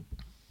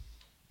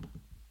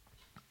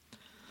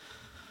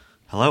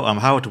Hello, I'm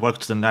Howard.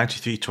 Welcome to the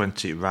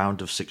 9320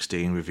 Round of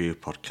 16 Review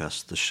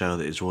Podcast, the show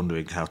that is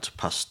wondering how to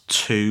pass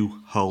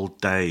 2 whole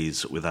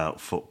days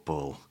without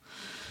football.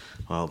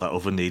 Well, that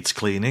oven needs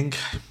cleaning.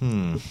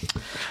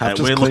 I've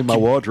just cleaned my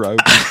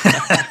wardrobe.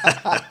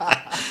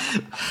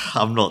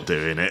 I'm not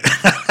doing it.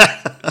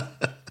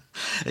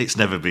 It's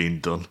never been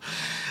done.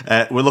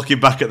 We're looking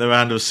back at the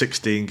round of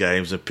 16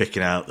 games and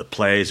picking out the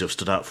players who have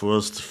stood out for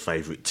us, the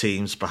favourite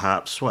teams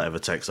perhaps, whatever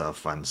takes our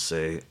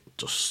fancy.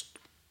 Just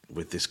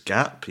with this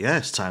gap,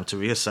 it's time to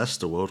reassess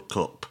the World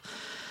Cup.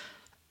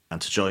 And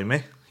to join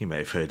me, you may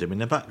have heard him in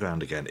the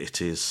background again, it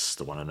is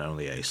the one and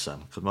only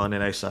Asan. Good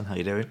morning, Asan. How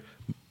you doing?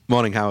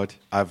 Morning, Howard.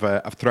 I've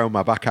thrown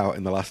my back out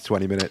in the last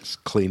 20 minutes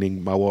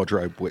cleaning my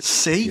wardrobe.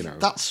 Which,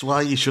 that's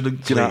why you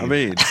shouldn't clean. Do you know what I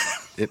mean?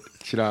 Do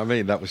you know what I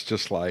mean? That was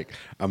just like,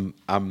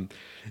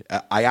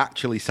 I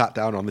actually sat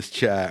down on this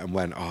chair and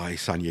went, "Oh,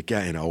 son, you're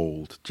getting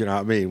old." Do you know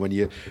what I mean? When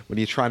you're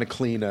trying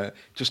to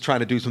just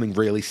trying to do something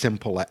really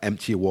simple, like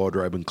empty your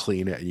wardrobe and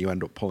clean it, and you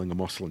end up pulling a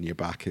muscle in your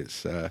back.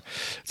 It's a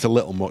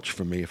little much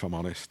for me, if I'm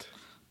honest.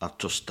 I've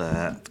just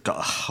got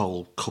a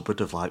whole cupboard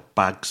of like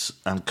bags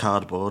and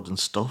cardboard and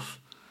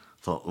stuff.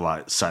 Thought,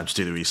 right, it's time to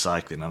do the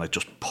recycling, and I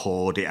just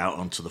poured it out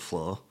onto the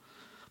floor.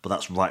 But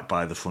that's right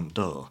by the front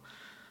door.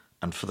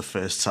 And for the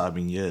first time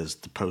in years,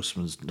 the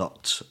postwoman,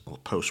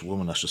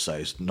 I should say,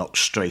 has knocked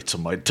straight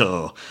on my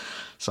door.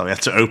 So I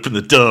had to open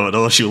the door, and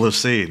all she'll have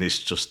seen is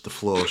just the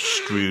floor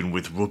strewn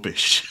with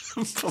rubbish.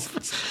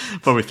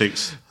 Probably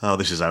thinks, oh,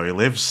 this is how he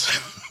lives.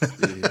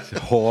 He's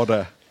a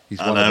hoarder. He's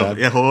one of them.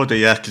 Yeah, hoarder,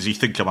 because you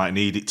think I might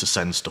need it to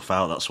send stuff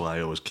out. That's why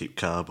I always keep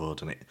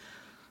cardboard. And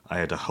I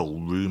had a whole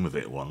room of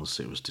it once.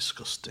 It was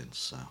disgusting.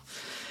 So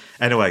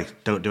anyway,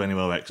 don't do any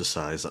more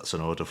exercise. That's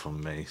an order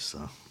from me.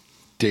 So.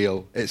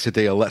 Deal. It's a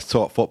deal. Let's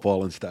talk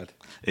football instead.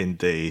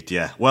 Indeed,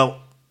 yeah.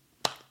 Well,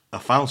 I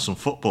found some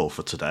football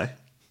for today.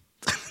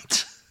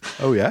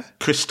 Oh, yeah?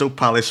 Crystal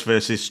Palace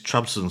versus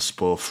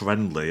Trabzonspor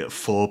friendly at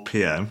 4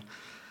 p.m.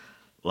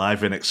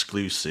 Live and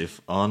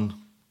exclusive on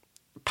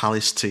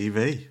Palace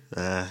TV.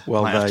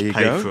 Well, might there have to you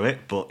pay go. for it,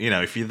 but,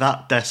 if you're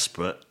that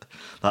desperate,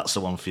 that's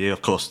the one for you.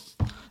 Of course,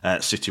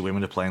 City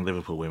women are playing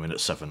Liverpool women at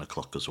 7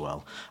 o'clock as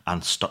well.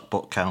 And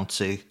Stockport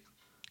County,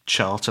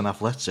 Charlton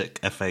Athletic,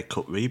 FA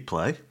Cup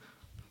replay.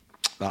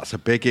 That's a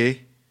biggie.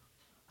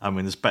 I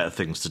mean, there's better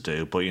things to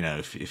do, but,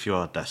 if you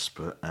are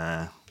desperate,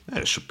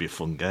 it should be a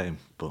fun game.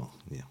 But,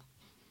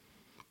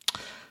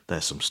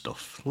 there's some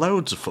stuff.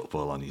 Loads of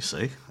football on, you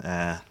see.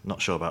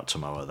 Not sure about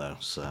tomorrow, though.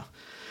 So,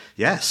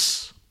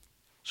 yes.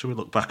 Shall we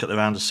look back at the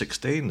round of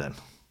 16, then?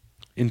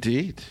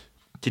 Indeed.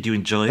 Did you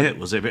enjoy it?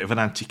 Was it a bit of an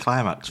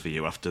anticlimax for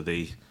you after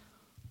the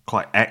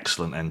quite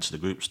excellent end to the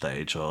group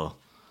stage, or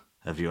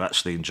have you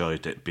actually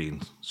enjoyed it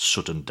being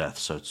sudden death,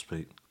 so to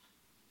speak?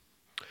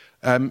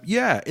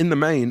 In the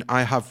main,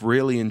 I have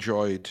really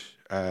enjoyed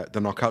the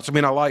knockouts. I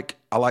mean, I like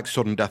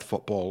sudden death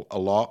football a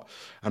lot,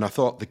 and I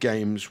thought the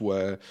games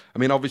were. I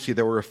mean, obviously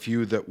there were a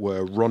few that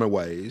were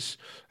runaways,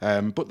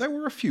 but there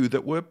were a few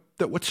that were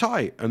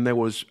tight, and there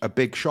was a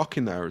big shock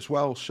in there as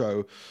well.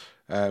 So.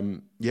 I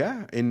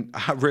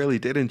really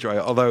did enjoy it.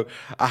 Although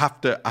I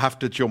have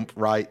to jump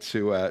right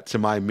to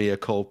my mea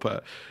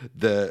culpa.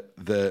 The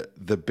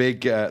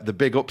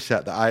big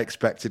upset that I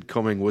expected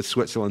coming was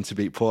Switzerland to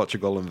beat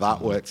Portugal, and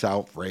that worked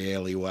out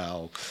really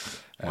well.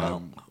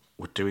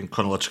 We're doing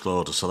chronological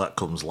order, so that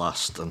comes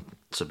last. And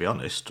to be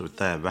honest, with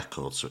their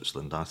record,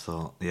 Switzerland, I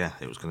thought,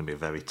 it was going to be a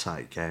very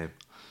tight game.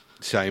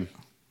 Same.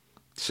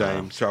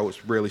 So I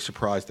was really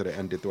surprised that it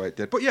ended the way it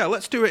did. But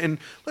let's do it in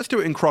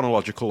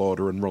chronological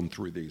order and run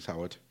through these,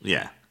 Howard.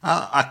 Yeah,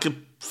 I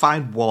could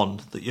find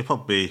one that you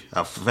probably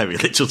have very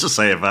little to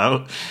say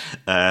about,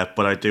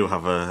 but I do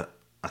have a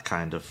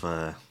kind of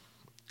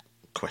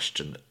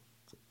question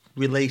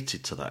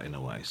related to that in a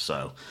way.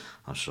 So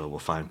I'm sure we'll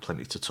find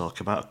plenty to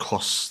talk about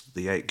across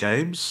the 8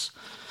 games.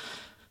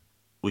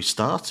 We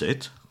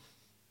started,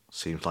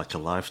 seems like a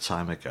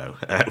lifetime ago,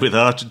 with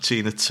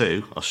Argentina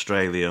 2,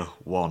 Australia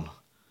 1.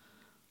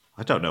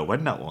 I don't know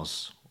when that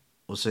was.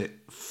 Was it...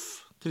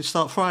 Did it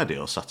start Friday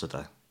or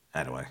Saturday?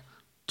 Anyway,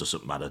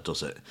 doesn't matter,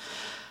 does it?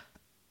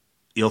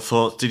 Your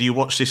thoughts... Did you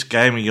watch this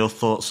game and your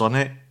thoughts on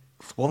it?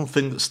 One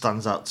thing that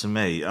stands out to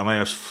me... I mean,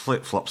 I've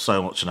flip-flopped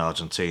so much in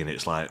Argentina.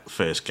 It's like,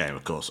 first game,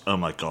 of course. Oh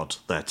my God,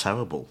 they're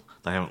terrible.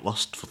 They haven't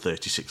lost for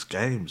 36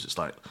 games. It's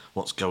like,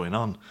 what's going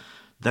on?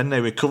 Then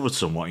they recovered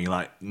somewhat and you're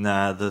like,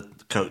 nah, the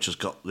coach has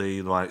got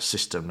the right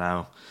system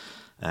now.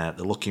 They're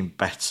looking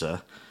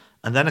better.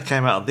 And then I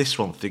came out of this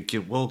one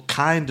thinking, well,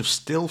 kind of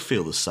still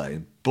feel the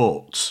same,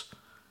 but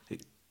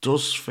it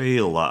does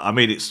feel like... I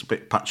mean, it's a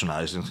bit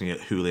patronising thinking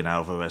that Julian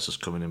Alvarez has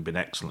come in and been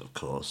excellent, of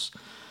course,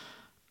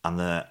 and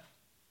that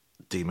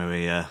Di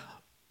Maria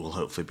will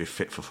hopefully be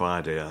fit for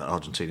Friday.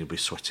 Argentina will be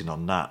sweating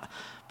on that.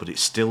 But it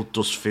still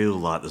does feel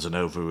like there's an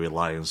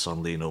over-reliance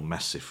on Lionel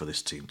Messi for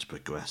this team to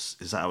progress.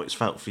 Is that how it's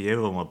felt for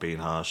you, or am I being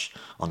harsh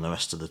on the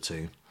rest of the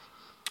team?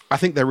 I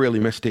think they really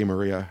miss Di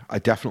Maria. I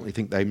definitely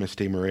think they miss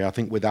Di Maria. I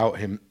think without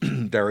him,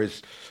 there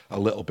is a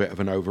little bit of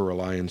an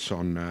over-reliance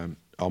on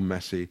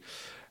Messi.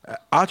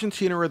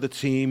 Argentina are the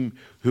team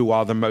who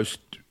are the most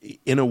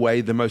in a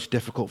way, the most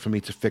difficult for me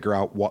to figure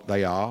out what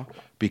they are,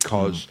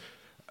 because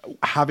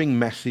having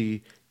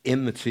Messi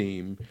in the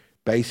team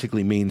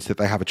basically means that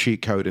they have a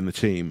cheat code in the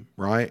team,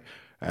 right?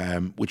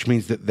 Which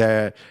means that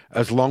they're,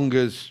 as long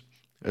as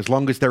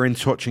they're in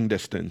touching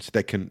distance,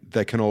 they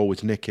can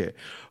always nick it.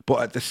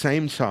 But at the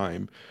same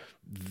time,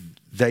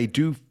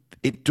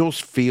 it does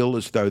feel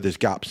as though there's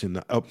gaps in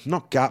that.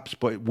 Not gaps,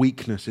 but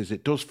weaknesses.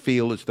 It does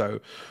feel as though,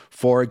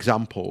 for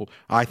example,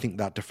 I think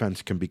that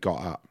defence can be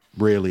got at.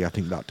 Really, I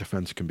think that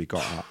defence can be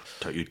got at.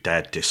 Don't you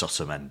dare diss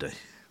Otamendi.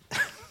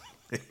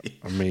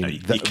 I mean, no, you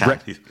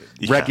can't.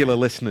 Regular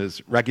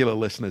listeners,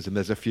 and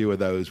there's a few of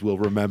those, will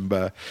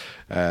remember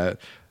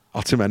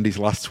Otamendi's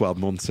last 12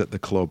 months at the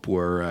club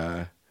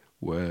were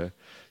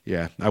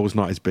I was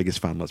not his biggest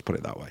fan, let's put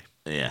it that way.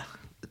 Yeah,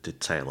 it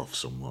did tail off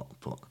somewhat,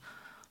 but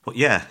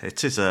yeah,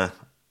 it is a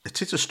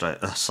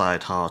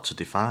side hard to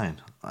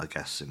define, I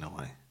guess, in a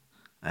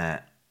way.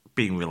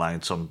 Being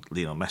reliant on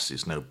Lionel Messi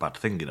is no bad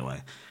thing in a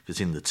way. If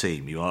he's in the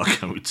team, you are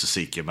going to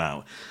seek him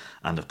out.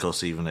 And of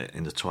course, even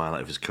in the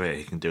twilight of his career,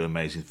 he can do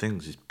amazing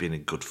things. He's been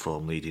in good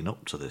form leading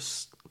up to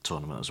this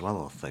tournament as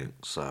well, I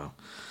think. So,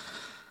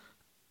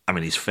 I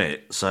mean, he's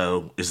fit.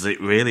 So, is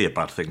it really a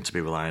bad thing to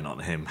be relying on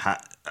him?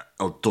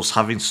 Or does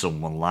having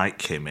someone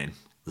like him in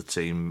the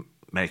team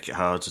make it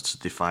harder to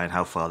define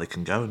how far they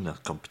can go in the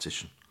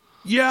competition?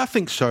 Yeah, I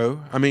think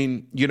so. I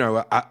mean,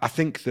 I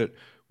think that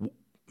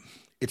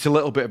it's a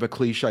little bit of a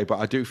cliche, but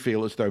I do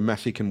feel as though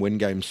Messi can win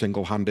games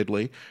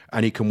single-handedly,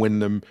 and he can win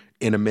them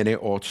in a minute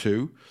or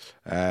two.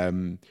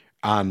 And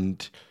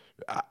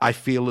I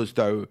feel as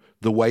though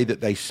the way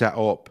that they set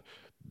up,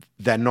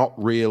 they're not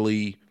so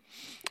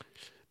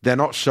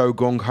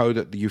gung-ho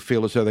that you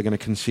feel as though they're going to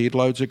concede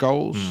loads of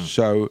goals.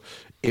 So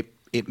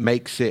it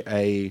makes it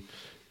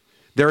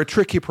they're a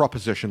tricky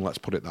proposition, let's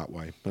put it that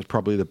way. That's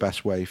probably the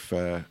best way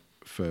for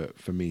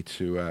me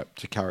to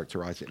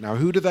characterize it. Now,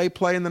 who do they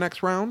play in the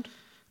next round?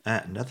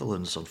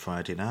 Netherlands on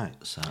Friday night.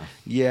 So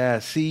yeah,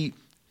 see,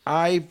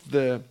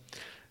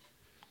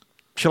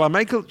 shall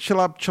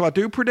I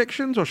do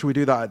predictions, or should we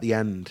do that at the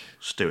end?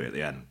 Let's do it at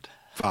the end.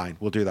 Fine,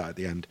 we'll do that at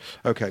the end.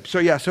 Okay, so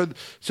yeah, so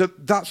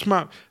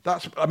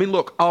I mean,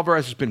 look,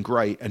 Alvarez has been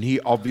great, and he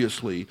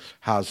obviously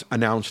has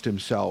announced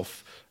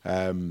himself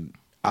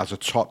as a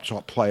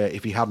top player.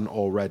 If he hadn't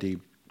already,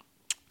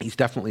 he's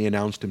definitely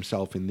announced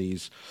himself in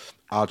these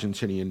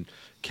Argentinian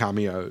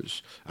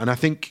cameos. And I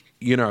think,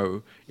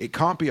 it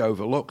can't be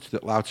overlooked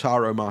that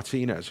Lautaro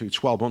Martinez, who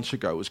 12 months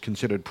ago was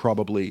considered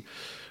probably,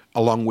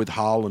 along with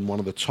Haaland, one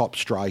of the top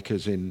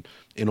strikers in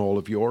all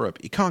of Europe,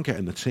 he can't get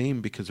in the team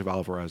because of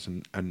Alvarez.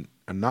 And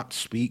that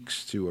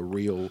speaks to a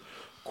real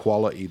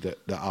quality that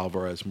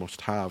Alvarez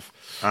must have.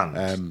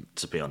 And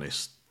to be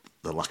honest,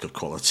 the lack of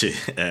quality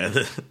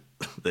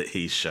that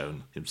he's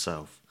shown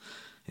himself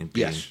in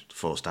being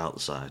forced out the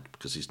side,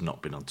 because he's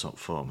not been on top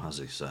form, has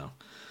he? So,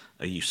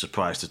 are you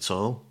surprised at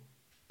all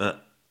at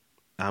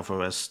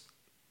Alvarez,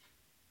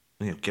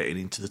 getting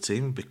into the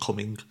team and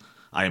becoming?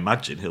 I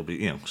imagine he'll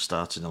be,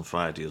 starting on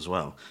Friday as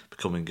well,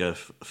 becoming a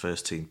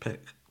first team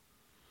pick.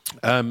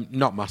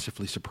 Not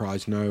massively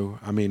surprised, no.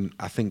 I mean,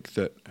 I think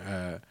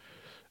that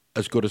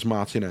as good as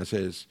Martinez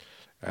is,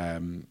 I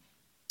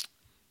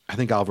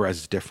think Alvarez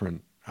is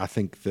different. I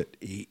think that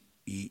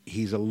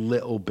he's a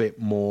little bit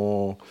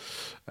more.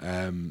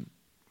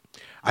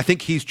 I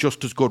think he's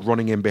just as good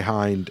running in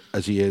behind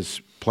as he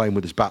is playing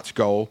with his back to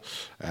goal.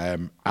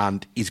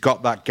 And he's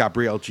got that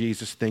Gabriel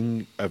Jesus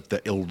thing of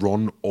that he'll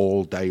run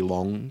all day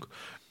long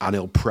and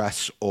he'll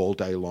press all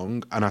day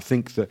long. And I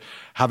think that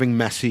having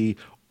Messi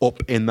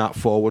up in that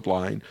forward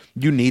line,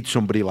 you need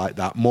somebody like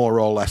that, more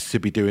or less, to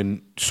be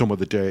doing some of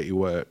the dirty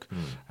work.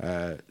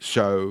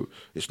 So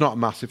it's not a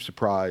massive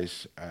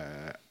surprise.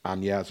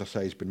 And yeah, as I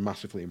say, he's been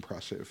massively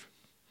impressive.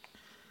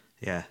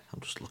 Yeah, I'm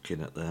just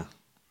looking at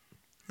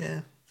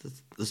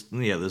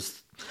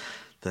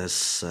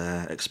there's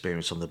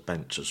experience on the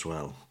bench as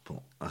well,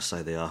 but I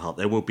say they are hard.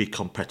 They will be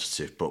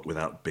competitive, but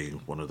without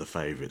being one of the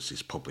favourites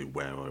is probably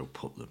where I will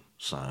put them.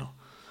 So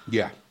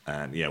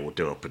we'll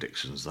do our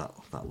predictions.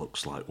 That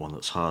looks like one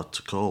that's hard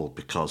to call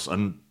because,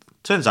 and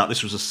turns out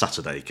this was a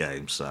Saturday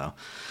game. So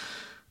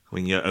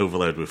when you're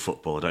overloaded with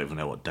football, I don't even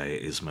know what day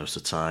it is most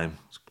of the time,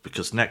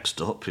 because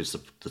next up is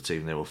the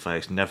team they will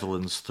face: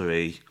 Netherlands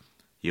 3,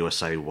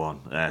 USA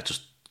 1.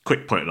 Just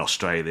quick point in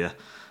Australia.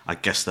 I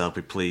guess they'll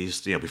be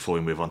pleased, before we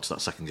move on to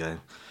that second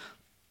game.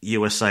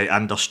 USA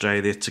and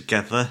Australia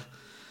together,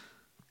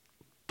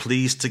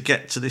 pleased to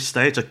get to this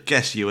stage. I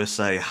guess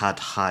USA had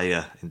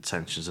higher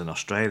intentions than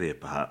Australia,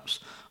 perhaps.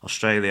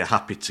 Australia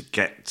happy to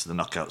get to the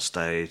knockout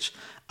stage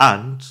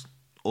and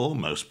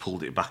almost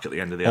pulled it back at the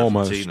end of the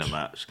Argentina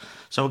match.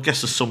 So I guess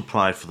there's some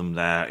pride for them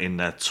there in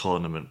their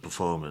tournament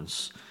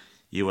performance.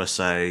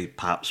 USA,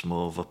 perhaps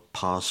more of a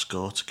par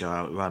score to go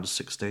out around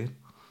 16.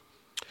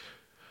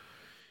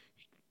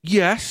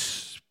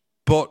 Yes,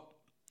 but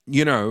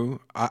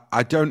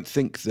I don't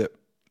think that.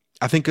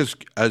 I think as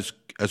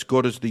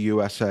good as the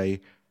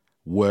USA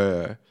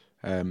were,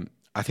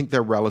 I think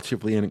they're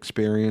relatively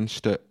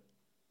inexperienced at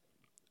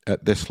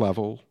this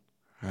level.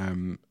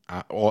 and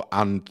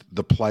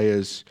the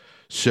players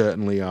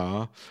certainly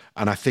are.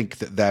 And I think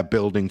that they're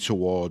building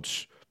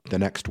towards the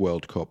next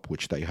World Cup,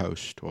 which they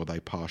host or they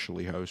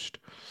partially host.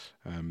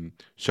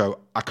 So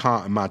I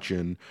can't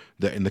imagine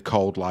that in the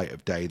cold light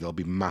of day they'll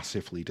be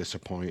massively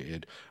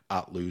disappointed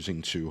at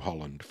losing to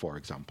Holland, for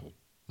example.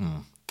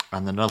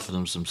 And the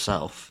Netherlands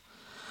themselves,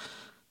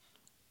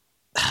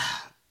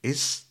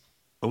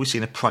 are we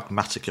seeing a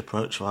pragmatic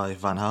approach by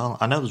Van Gaal?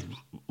 I know there's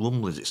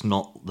rumblings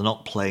they're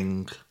not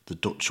playing the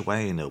Dutch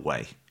way in a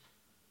way.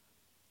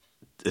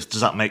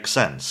 Does that make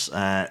sense?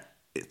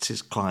 It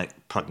is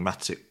quite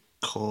pragmatic,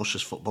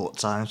 cautious football at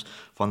times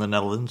from the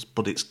Netherlands,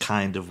 but it's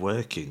kind of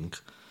working.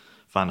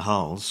 Van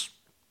Gaal's,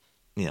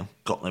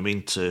 got them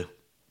into.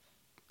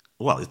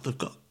 Well, they've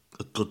got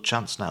a good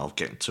chance now of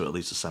getting to at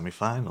least the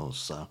semi-finals.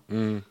 So,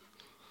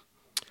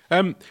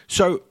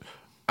 so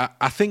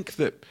I think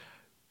that,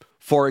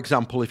 for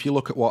example, if you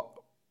look at what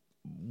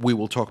we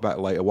will talk about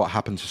later, what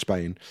happened to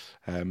Spain,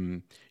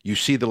 you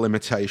see the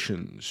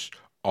limitations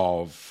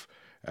of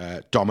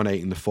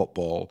dominating the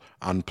football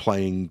and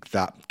playing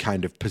that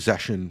kind of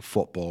possession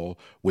football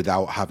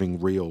without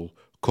having real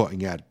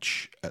cutting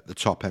edge at the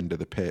top end of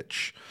the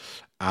pitch.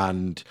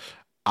 And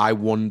I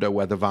wonder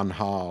whether Van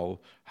Gaal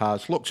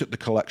has looked at the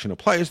collection of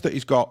players that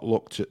he's got,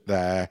 looked at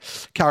their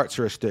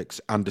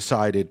characteristics and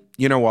decided,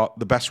 you know what,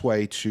 the best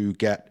way to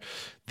get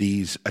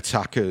these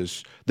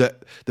attackers, the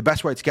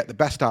best way to get the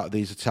best out of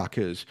these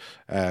attackers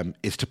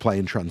is to play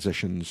in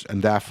transitions.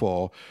 And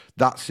therefore,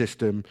 that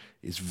system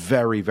is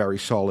very, very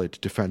solid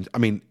defense. I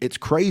mean, it's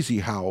crazy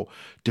how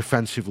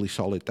defensively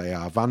solid they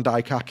are. Van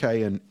Dijk,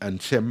 Ake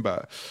and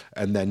Timber,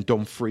 and then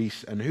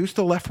Dumfries. And who's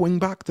the left wing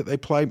back that they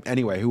play?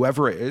 Anyway,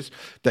 whoever it is,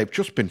 they've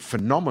just been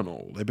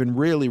phenomenal. They've been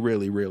really,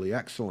 really, really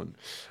excellent.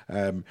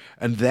 And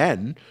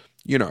then,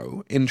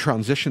 in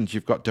transitions,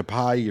 you've got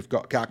Depay, you've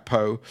got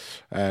Gakpo,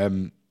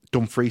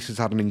 Dumfries has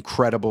had an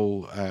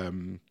incredible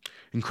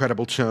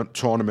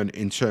tournament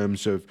in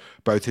terms of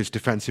both his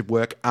defensive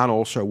work and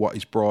also what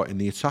he's brought in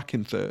the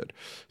attacking third.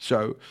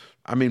 So,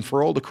 I mean,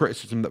 for all the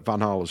criticism that Van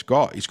Gaal has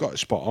got, he's got it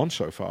spot on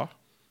so far.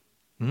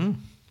 And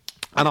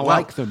I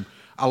like them.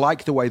 I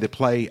like the way they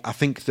play. I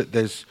think that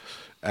there's,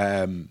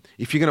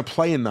 if you're going to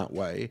play in that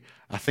way,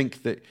 I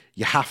think that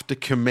you have to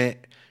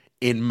commit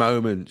in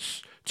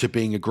moments to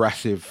being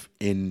aggressive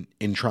in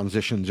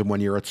transitions and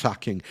when you're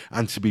attacking,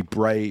 and to be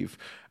brave.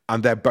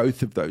 And they're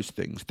both of those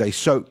things.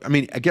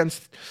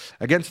 Against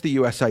the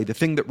USA, the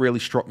thing that really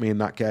struck me in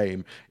that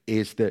game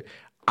is that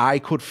I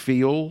could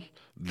feel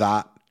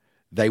that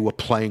they were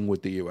playing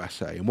with the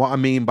USA. And what I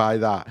mean by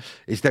that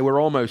is they were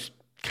almost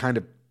kind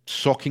of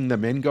sucking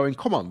them in, going,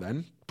 come on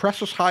then,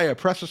 press us higher,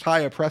 press us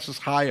higher, press us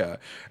higher.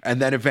 And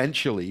then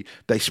eventually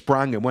they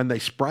sprang. And when they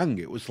sprang,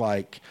 it was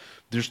like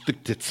there's the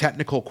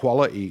technical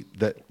quality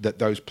that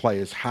those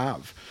players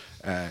have.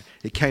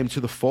 It came to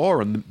the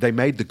fore and they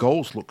made the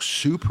goals look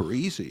super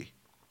easy.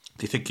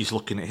 Do you think he's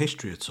looking at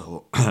history at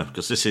all?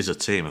 Because this is a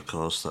team, of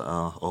course, that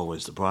are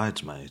always the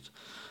bridesmaid,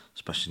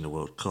 especially in the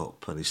World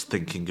Cup. And he's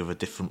thinking of a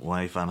different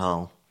way, Van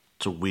Gaal,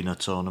 to win a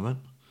tournament,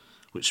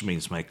 which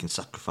means making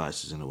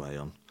sacrifices in a way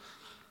on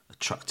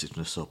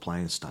attractiveness or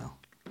playing style.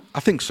 I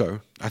think so.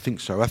 I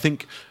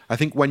think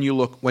when you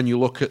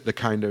look at the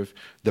kind of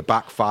the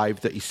back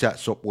five that he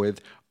sets up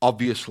with,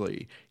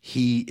 obviously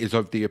he is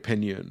of the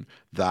opinion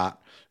that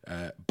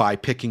by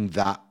picking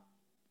that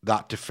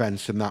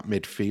defence and that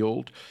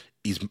midfield,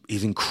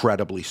 he's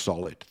incredibly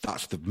solid.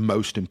 That's the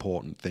most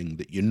important thing,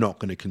 that you're not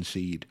going to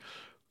concede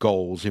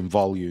goals in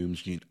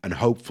volumes, and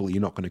hopefully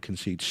you're not going to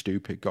concede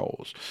stupid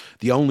goals.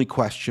 The only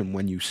question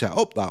when you set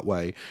up that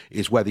way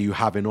is whether you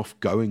have enough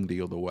going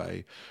the other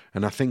way.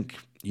 And I think,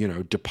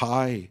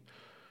 Depay,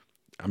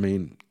 I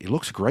mean, he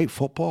looks a great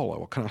footballer,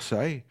 what can I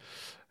say?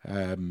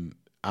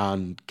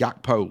 And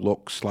Gakpo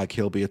looks like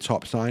he'll be a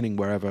top signing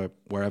wherever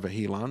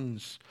he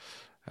lands.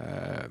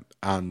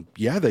 And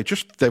yeah, they've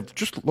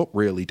just looked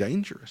really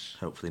dangerous.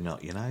 Hopefully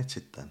not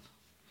United then.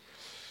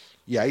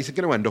 Yeah, he's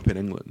going to end up in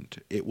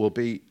England. It will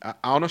be,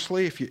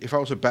 honestly, if I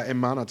was a betting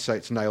man, I'd say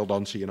it's nailed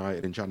on to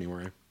United in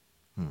January.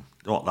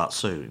 What, that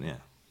soon? Yeah.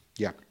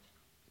 Yeah.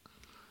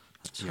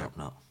 Let's hope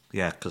not.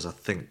 Yeah, because I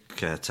think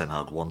Ten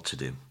Hag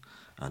wanted him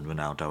and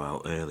Ronaldo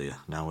out earlier.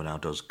 Now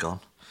Ronaldo's gone.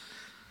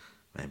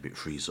 Maybe it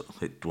frees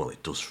up. It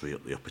does free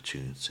up the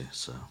opportunity.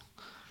 So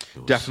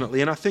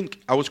definitely, and I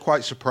think I was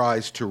quite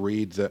surprised to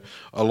read that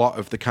a lot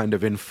of the kind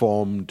of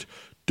informed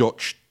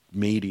Dutch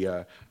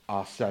media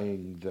are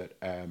saying that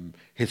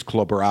his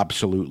club are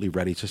absolutely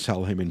ready to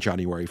sell him in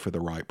January for the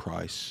right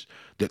price.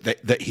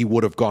 That he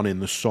would have gone in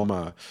the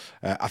summer.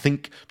 I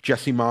think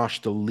Jesse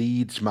Marsh, the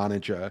Leeds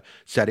manager,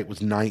 said it was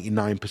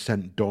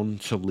 99% done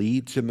to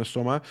Leeds in the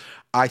summer.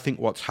 I think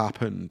what's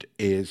happened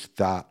is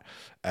that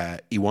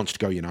he wants to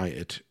go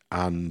United,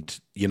 and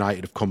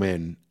United have come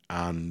in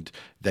and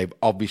they've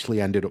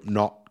obviously ended up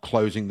not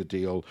closing the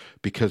deal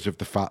because of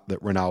the fact that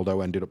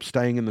Ronaldo ended up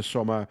staying in the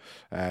summer.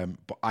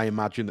 But I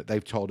imagine that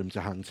they've told him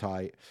to hang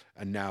tight,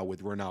 and now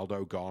with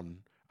Ronaldo gone,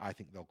 I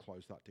think they'll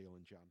close that deal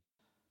in Jan.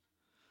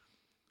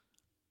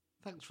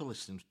 Thanks for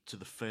listening to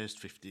the first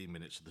 15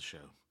 minutes of the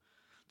show.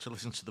 To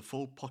listen to the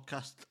full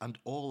podcast and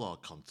all our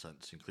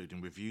contents,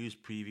 including reviews,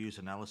 previews,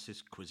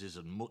 analysis, quizzes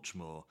and much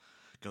more,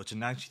 go to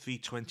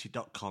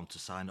 9320.com to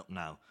sign up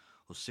now,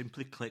 or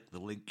simply click the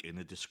link in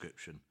the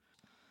description.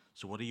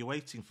 So what are you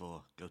waiting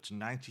for? Go to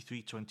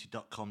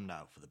 9320.com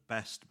now for the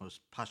best,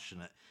 most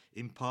passionate,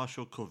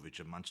 impartial coverage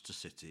of Manchester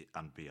City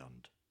and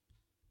beyond.